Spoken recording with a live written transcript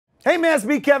Hey man, it's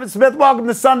me, Kevin Smith. Welcome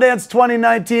to Sundance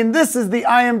 2019. This is the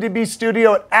IMDb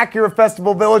studio at Acura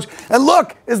Festival Village. And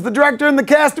look, is the director and the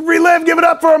cast of Relive. Give it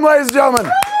up for him, ladies and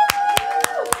gentlemen.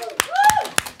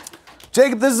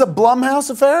 Jacob, this is a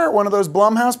Blumhouse affair? One of those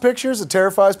Blumhouse pictures that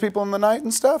terrifies people in the night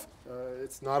and stuff?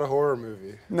 It's not a horror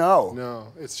movie. No.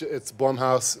 No, it's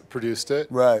Blumhouse produced it.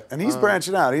 Right, and he's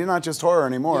branching out. He's not just horror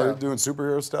anymore. Yeah. He's doing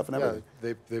superhero stuff and everything.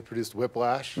 Yeah, they produced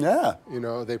Whiplash. Yeah. You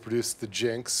know, they produced The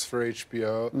Jinx for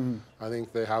HBO. I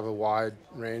think they have a wide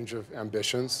range of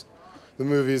ambitions. The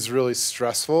movie's really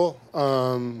stressful,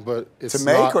 but it's to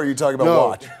make, not, or are you talking about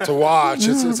watch? To watch.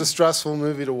 It's a stressful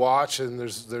movie to watch, and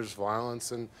there's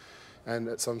violence, and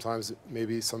sometimes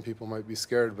maybe some people might be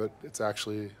scared, but it's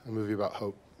actually a movie about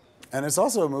hope. And it's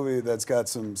also a movie that's got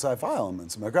some sci-fi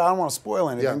elements. I don't want to spoil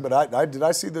anything, but did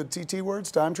I see the TT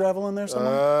words, time travel, in there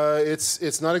somewhere?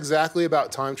 It's not exactly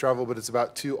about time travel, but it's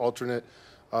about two alternate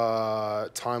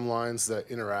timelines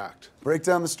that interact. Break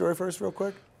down the story first real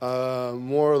quick.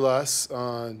 More or less,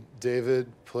 David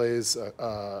plays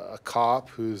a cop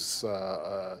who's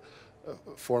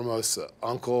foremost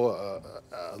uncle,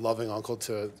 a loving uncle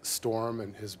to Storm,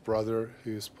 and his brother,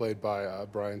 who's played by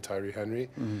Brian Tyree Henry,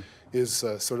 is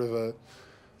sort of a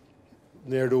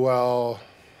ne'er-do-well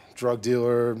drug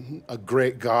dealer, a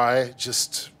great guy,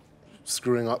 just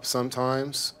screwing up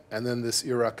sometimes. And then this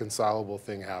irreconcilable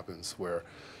thing happens where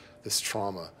this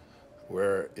trauma,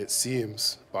 where it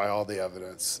seems, by all the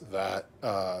evidence, that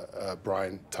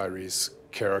Brian Tyree's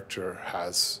character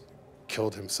has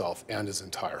killed himself and his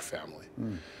entire family.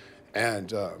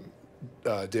 And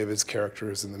David's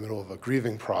character is in the middle of a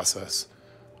grieving process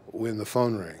when the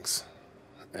phone rings.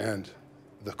 And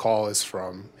the call is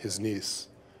from his niece,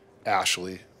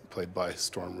 Ashley, played by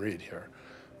Storm Reid here.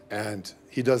 And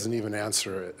he doesn't even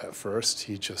answer it at first.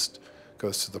 He just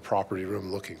goes to the property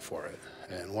room looking for it.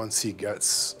 And once he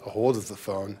gets a hold of the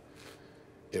phone,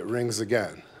 it rings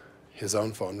again. His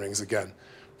own phone rings again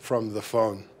from the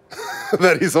phone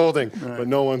that he's holding, but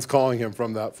no one's calling him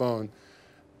from that phone.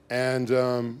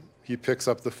 And he picks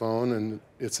up the phone, and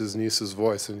it's his niece's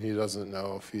voice, and he doesn't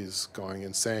know if he's going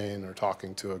insane or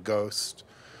talking to a ghost.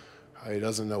 He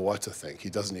doesn't know what to think. He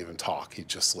doesn't even talk. He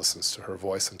just listens to her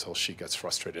voice until she gets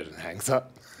frustrated and hangs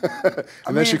up.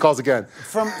 And then she calls again.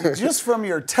 Just from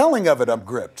your telling of it, I'm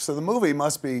gripped. So the movie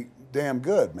must be damn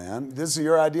good, man. This is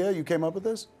your idea? You came up with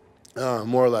this?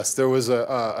 More or less. There was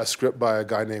a script by a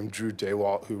guy named Drew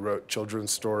Daywalt who wrote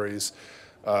children's stories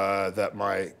that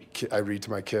I read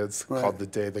to my kids, called The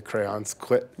Day the Crayons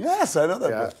Quit. Yes, I know that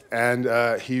book.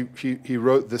 And he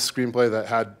wrote this screenplay that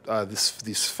had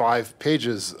these 5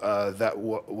 pages that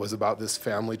was about this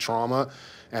family trauma,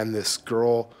 and this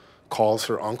girl calls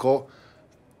her uncle.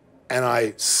 And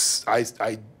I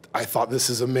thought, this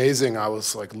is amazing. I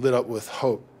was like lit up with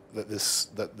hope that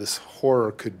this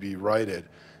horror could be righted.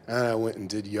 And I went and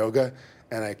did yoga,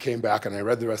 and I came back and I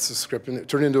read the rest of the script, and it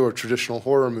turned into a traditional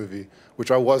horror movie,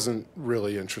 which I wasn't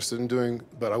really interested in doing,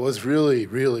 but I was really,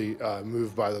 really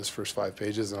moved by those first 5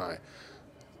 pages, and I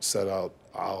said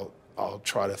I'll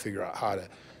try to figure out how to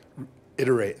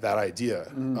iterate that idea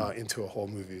into a whole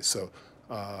movie. So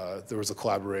there was a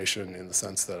collaboration in the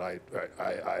sense that I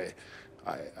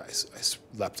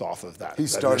leapt off of that,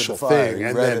 that initial thing,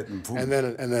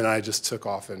 and then I just took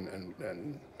off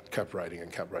and kept writing and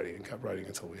kept writing and kept writing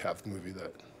until we have the movie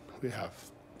that we have.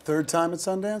 Third time at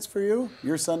Sundance for you?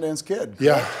 You're a Sundance kid, correct?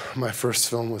 Yeah, my first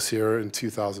film was here in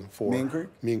 2004. Mean Creek?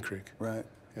 Mean Creek. Right.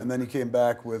 Yeah. And then you came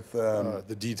back with...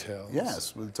 The Details.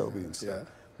 Yes, with Toby and stuff. Yeah.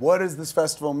 What does this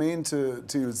festival mean to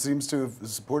you? It seems to have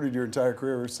supported your entire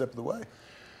career every step of the way.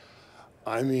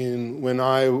 I mean, when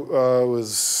I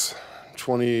was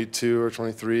 22 or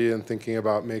 23 and thinking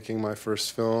about making my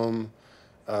first film,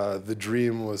 the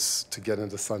dream was to get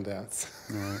into Sundance.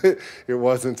 Right. It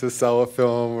wasn't to sell a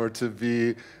film or to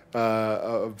be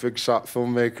a big shot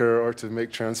filmmaker or to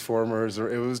make Transformers. Or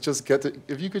it was just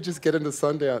if you could just get into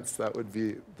Sundance, that would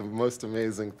be the most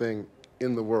amazing thing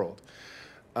in the world.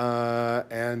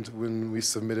 And when we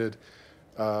submitted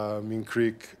Mean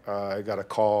Creek, I got a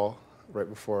call right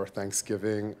before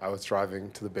Thanksgiving. I was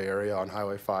driving to the Bay Area on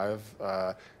Highway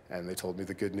 5. And they told me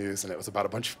the good news, and it was about a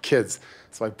bunch of kids.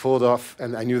 So I pulled off,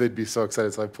 and I knew they'd be so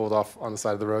excited, so I pulled off on the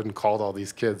side of the road and called all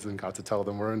these kids and got to tell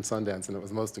them we're in Sundance, and it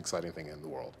was the most exciting thing in the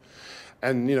world.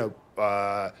 And, you know,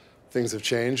 things have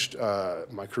changed.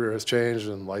 My career has changed,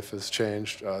 and life has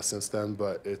changed since then,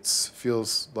 but it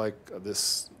feels like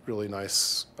this really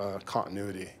nice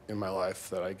continuity in my life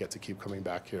that I get to keep coming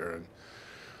back here and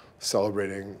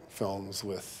celebrating films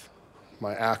with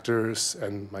my actors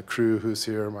and my crew who's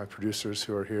here, my producers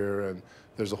who are here, and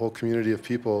there's a whole community of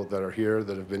people that are here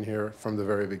that have been here from the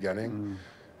very beginning.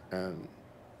 And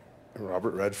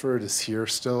Robert Redford is here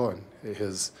still, and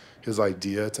his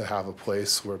idea to have a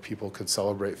place where people could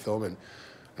celebrate film and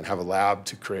have a lab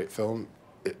to create film,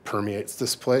 it permeates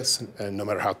this place, and no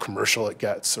matter how commercial it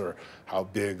gets or how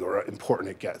big or important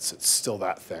it gets, it's still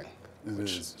that thing,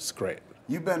 which is great.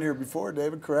 You've been here before,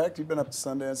 David, correct? You've been up to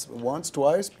Sundance once,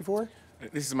 twice before?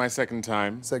 This is my second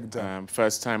time. Second time.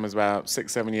 First time was about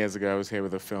 6, 7 years ago. I was here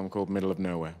with a film called Middle of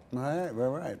Nowhere. All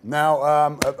right. Now,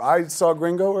 I saw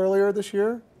Gringo earlier this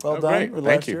year. Well done. Great. Or Thank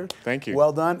last you. year. Thank you.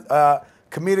 Well done.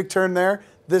 Comedic turn there.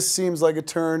 This seems like a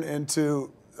turn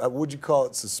into, would you call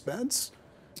it suspense?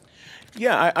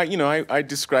 Yeah, I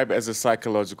describe it as a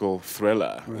psychological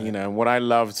thriller. Right. You know, what I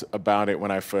loved about it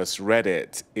when I first read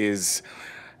it is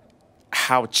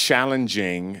how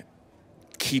challenging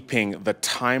keeping the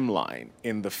timeline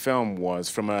in the film was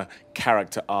from a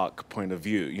character arc point of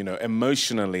view. You know,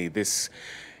 emotionally, this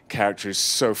character is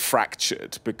so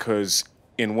fractured because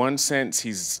in one sense,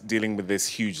 he's dealing with this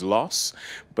huge loss,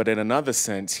 but in another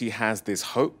sense, he has this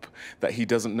hope that he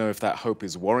doesn't know if that hope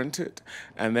is warranted.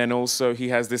 And then also he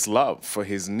has this love for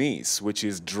his niece, which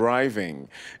is driving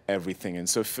everything. And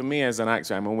so for me as an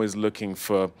actor, I'm always looking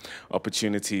for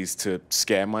opportunities to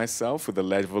scare myself with a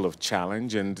level of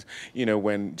challenge. And, you know,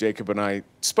 when Jacob and I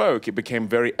spoke, it became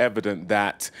very evident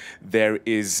that there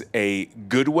is a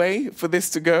good way for this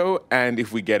to go, and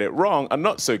if we get it wrong, a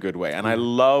not so good way. And I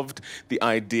loved the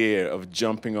idea of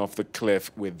jumping off the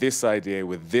cliff with this idea,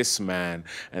 with this man.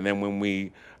 And then when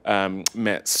we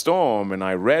met Storm, and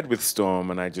I read with Storm,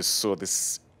 and I just saw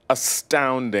this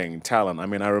astounding talent. I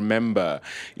mean, I remember,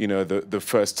 you know, the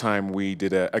first time we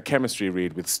did a chemistry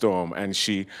read with Storm, and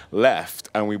she left,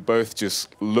 and we both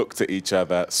just looked at each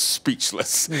other,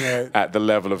 speechless at the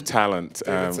level of talent.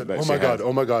 Said, that oh she my has. God,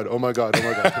 oh my God, oh my God, oh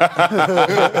my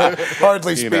God.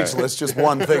 Hardly speechless, just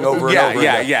one thing over and over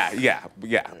again.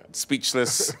 Yeah.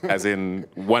 Speechless, as in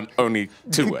one, only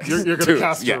two words. You're going to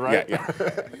cast her, right?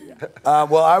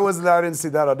 Well, I didn't see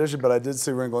that audition, but I did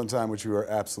see Wrinkle in Time, which you were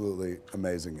absolutely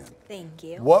amazing in. Thank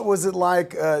you. What was it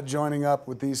like joining up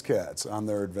with these cats on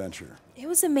their adventure? It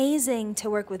was amazing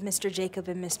to work with Mr. Jacob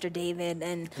and Mr. David.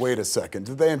 And wait a second,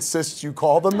 did they insist you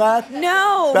call them that?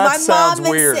 no, That my sounds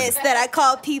mom weird. insists that I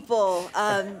call people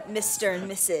Mr. and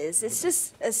Mrs. It's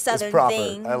just a Southern It's proper.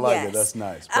 thing. I like yes. it. That's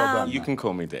nice. Well done. You can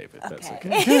call me David. That's Okay.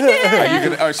 okay. Are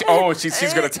you gonna,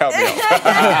 she's going to tell me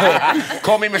off.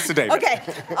 Call me Mr. David. Okay.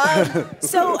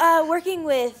 So working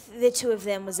with the two of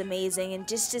them was amazing, and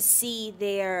just to see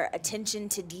their attention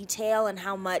to detail and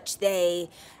how much they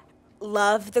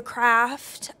love the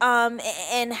craft,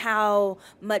 and how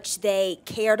much they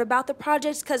cared about the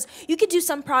projects. Because you could do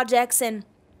some projects and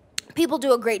people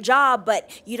do a great job, but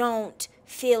you don't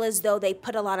feel as though they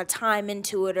put a lot of time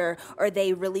into it, or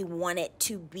they really want it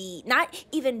to be, not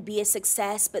even be a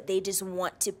success, but they just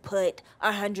want to put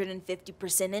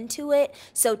 150% into it.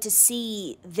 So to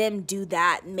see them do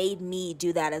that made me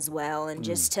do that as well, and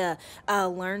just to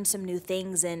learn some new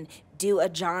things and do a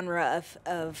genre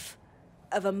of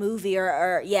a movie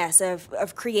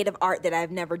of creative art that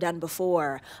I've never done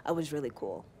before was really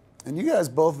cool. And you guys,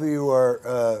 both of you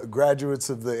are graduates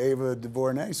of the Ava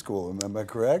DuVernay School, am I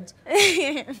correct?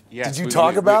 Yes, Did you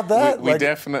talk about that? We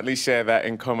definitely share that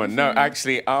in common. No,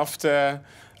 actually, after,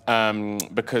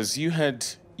 because you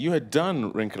had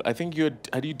done Wrinkle. I think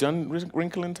had you done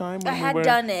Wrinkle in Time? I had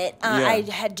done it. I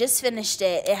had just finished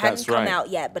it. It hadn't come out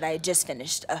yet, but I had just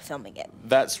finished filming it.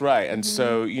 That's right. And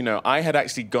so, you know, I had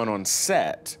actually gone on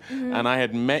set, and I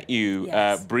had met you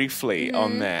briefly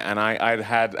on there, and I'd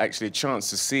had actually a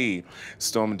chance to see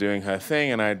Storm doing her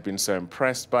thing, and I had been so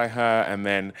impressed by her. And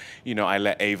then, you know, I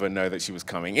let Ava know that she was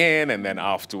coming in, and then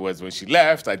afterwards when she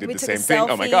left, I did the same thing.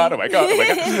 Oh my God, oh my God, oh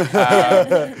my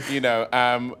God. You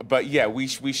know, but yeah,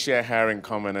 we share hair in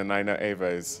common, and I know Ava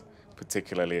is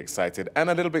particularly excited and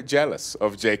a little bit jealous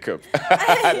of Jacob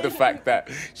at the fact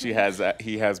that he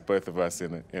has both of us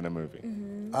in a movie.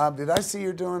 Did I see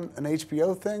you're doing an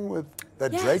HBO thing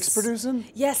that Drake's producing?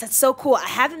 Yes, that's so cool. I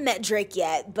haven't met Drake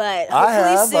yet, but I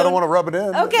have. soon. I don't want to rub it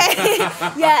in. Okay.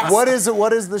 Yes. What is it?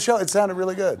 What is the show? It sounded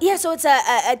really good. Yeah, so it's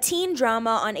a teen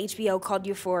drama on HBO called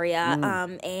Euphoria,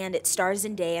 and it stars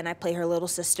Zendaya, and I play her little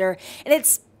sister, and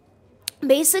it's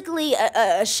basically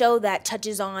a show that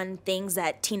touches on things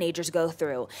that teenagers go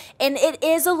through. And it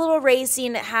is a little racy,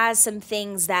 and it has some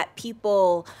things that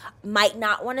people might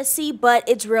not want to see, but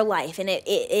it's real life, and it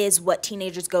is what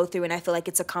teenagers go through, and I feel like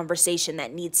it's a conversation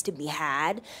that needs to be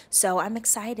had. So I'm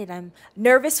excited. I'm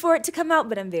nervous for it to come out,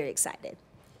 but I'm very excited.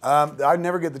 I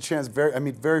never get the chance. I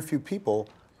meet very few people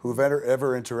who've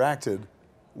ever interacted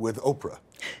with Oprah.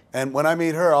 And when I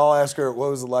meet her, I'll ask her,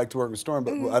 what was it like to work with Storm?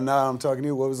 But now I'm talking to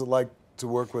you, what was it like to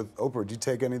work with Oprah? Did you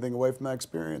take anything away from that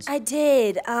experience? I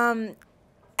did.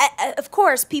 Of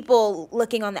course, people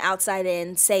looking on the outside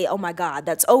in say, oh my God,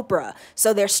 that's Oprah.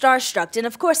 So they're starstruck. And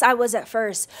of course I was at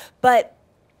first, but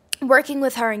working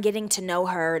with her and getting to know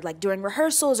her, like during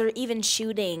rehearsals or even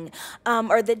shooting,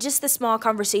 or just the small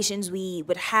conversations we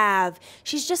would have,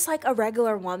 she's just like a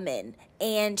regular woman.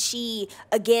 And she,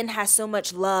 again, has so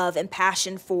much love and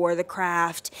passion for the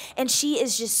craft. And she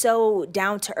is just so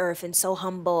down to earth and so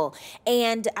humble.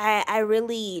 And I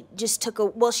really just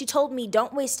well, she told me,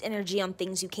 don't waste energy on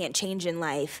things you can't change in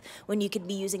life when you could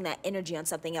be using that energy on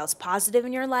something else positive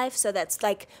in your life. So that's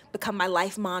like become my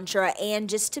life mantra, and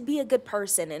just to be a good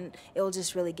person, and it will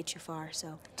just really get you far.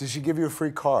 So. Did she give you a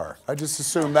free car? I just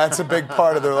assume that's a big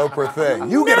part of the Oprah thing.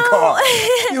 You get a car.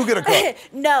 You get a car.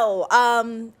 No,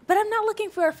 but I'm not looking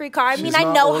for a free car. I mean, I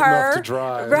not know old her. enough to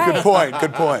drive. Right. Good point.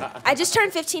 Good point. I just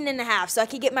turned 15 and a half, so I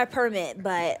could get my permit,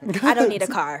 but I don't need a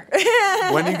car.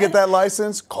 When you get that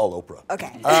license, call Oprah.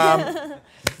 Okay.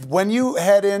 When you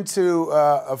head into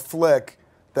a flick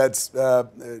that's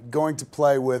going to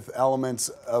play with elements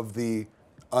of the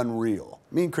unreal,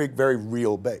 Mean Creek, very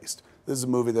real based. This is a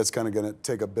movie that's kind of going to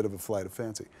take a bit of a flight of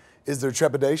fancy. Is there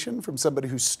trepidation from somebody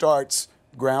who starts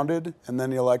grounded and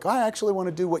then you're like, I actually want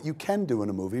to do what you can do in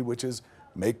a movie, which is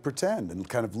make pretend and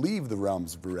kind of leave the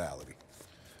realms of reality?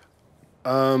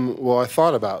 Well, I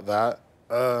thought about that.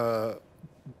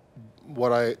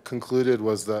 What I concluded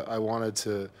was that I wanted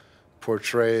to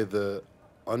portray the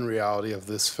unreality of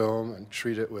this film and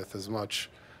treat it with as much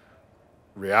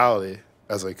reality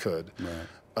as I could.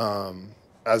 Right.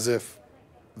 As if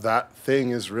that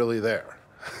thing is really there.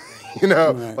 You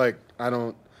know, right. Like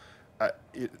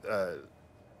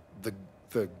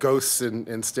the ghosts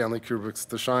in Stanley Kubrick's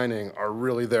The Shining are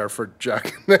really there for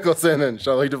Jack Nicholson and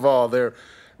Shelley Duvall. They're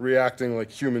reacting like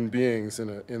human beings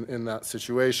in that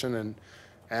situation,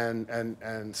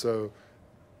 and so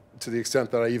to the extent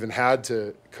that I even had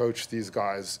to coach these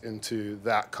guys into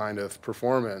that kind of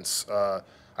performance, I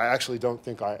actually don't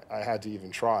think I had to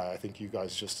even try. I think you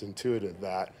guys just intuited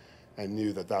that and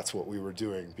knew that that's what we were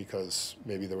doing because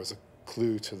maybe there was a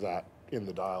clue to that in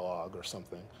the dialogue or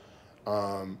something.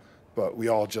 But we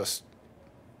all just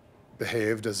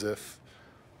behaved as if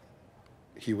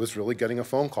he was really getting a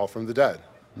phone call from the dead.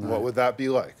 Right. What would that be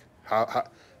like?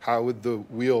 How would the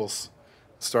wheels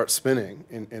start spinning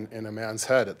in a man's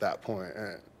head at that point?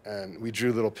 And we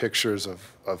drew little pictures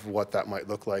of what that might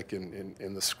look like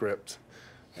in the script.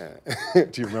 Do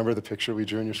you remember the picture we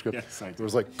drew in your script? Yes, I do. There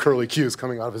was like curly cues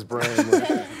coming out of his brain.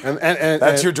 and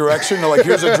that's your direction? They're like,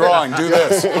 here's a drawing, do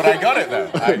this. But I got it though.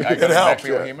 I got it helps.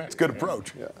 exactly what he meant. It's a good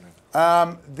approach. Yeah.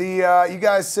 You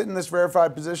guys sit in this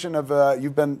rarefied position of,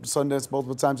 you've been Sundance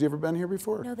multiple times. You ever been here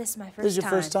before? No, this is my first time. This is your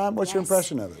first time? What's your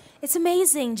impression of it? It's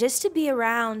amazing just to be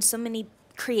around so many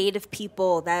creative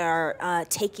people that are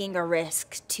taking a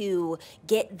risk to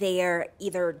get their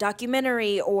either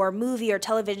documentary or movie or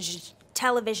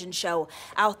television show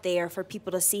out there for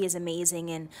people to see is amazing,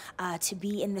 and to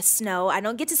be in the snow. I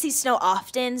don't get to see snow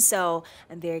often, so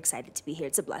I'm very excited to be here.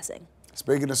 It's a blessing.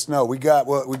 Speaking of snow, we got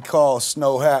what we call a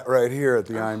snow hat right here at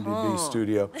the IMDb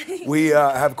studio. We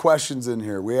have questions in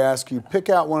here. We ask you, pick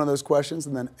out one of those questions,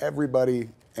 and then everybody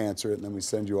answer it, and then we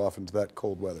send you off into that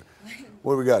cold weather.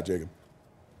 What do we got, Jacob?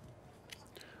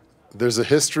 There's a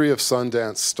history of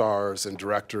Sundance stars and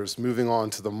directors moving on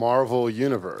to the Marvel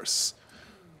universe.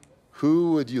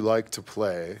 Who would you like to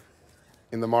play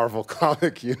in the Marvel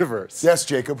comic universe? Yes,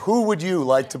 Jacob. Who would you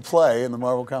like to play in the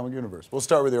Marvel comic universe? We'll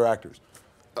start with your actors.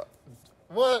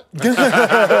 What?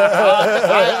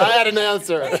 I had an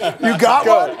answer. You got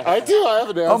one? I do. I have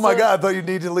an answer. Oh my God! I thought you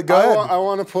needed to go ahead. I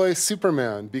want to play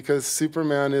Superman because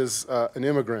Superman is an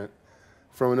immigrant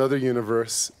from another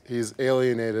universe. He's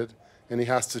alienated, and he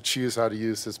has to choose how to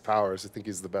use his powers. I think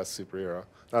he's the best superhero.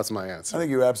 That's my answer. I think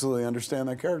you absolutely understand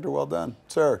that character. Well done,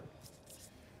 sir.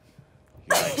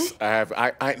 Yes,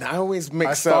 I always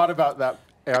mix I up. thought about that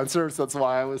answer, so that's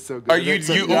why I was so good. Are you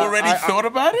already thought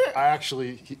about it? I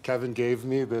actually, Kevin gave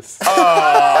me this.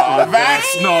 Oh,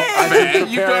 that's not fair.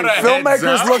 You got a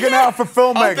filmmakers looking out for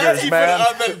filmmakers, man.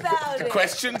 The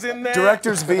questions in there.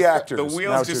 Directors v. actors. The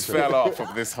wheels just fell off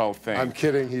of this whole thing. I'm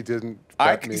kidding. He didn't.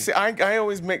 I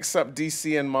always mix up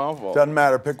DC and Marvel. Doesn't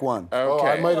matter. Pick one.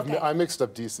 Okay. I mixed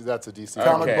up DC. That's a DC.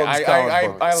 Comic books,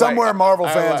 comic books. Somewhere Marvel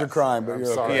fans are crying, but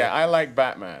you're okay. Yeah, I like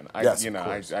Batman. Yes,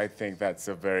 I think that's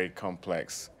a very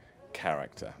complex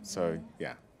character. So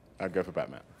yeah, I'll go for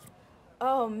Batman.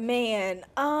 Oh man.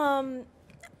 I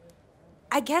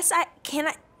guess I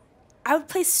would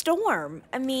play Storm.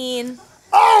 I mean,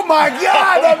 Oh my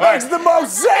God, that makes the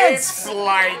most sense. It's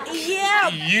like Yeah.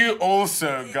 you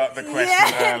also got the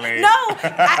question early. No,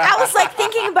 I was like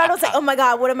thinking about it. I was like, oh my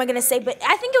God, what am I going to say? But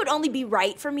I think it would only be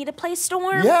right for me to play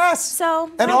Storm. Yes. So,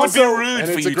 And It would be also, rude and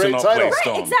for it's a you to great not title. play Right,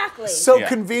 Storm. exactly. so Yeah.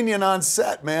 convenient on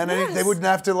set, man. And they Yes. wouldn't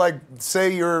have to like say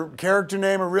your character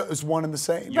name or real. It's one and the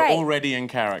same. You're Right. already in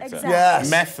character. Exactly. Yes.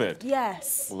 Method.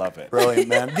 Yes. Love it. Brilliant,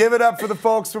 man. Give it up for the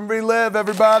folks from Relive,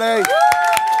 everybody.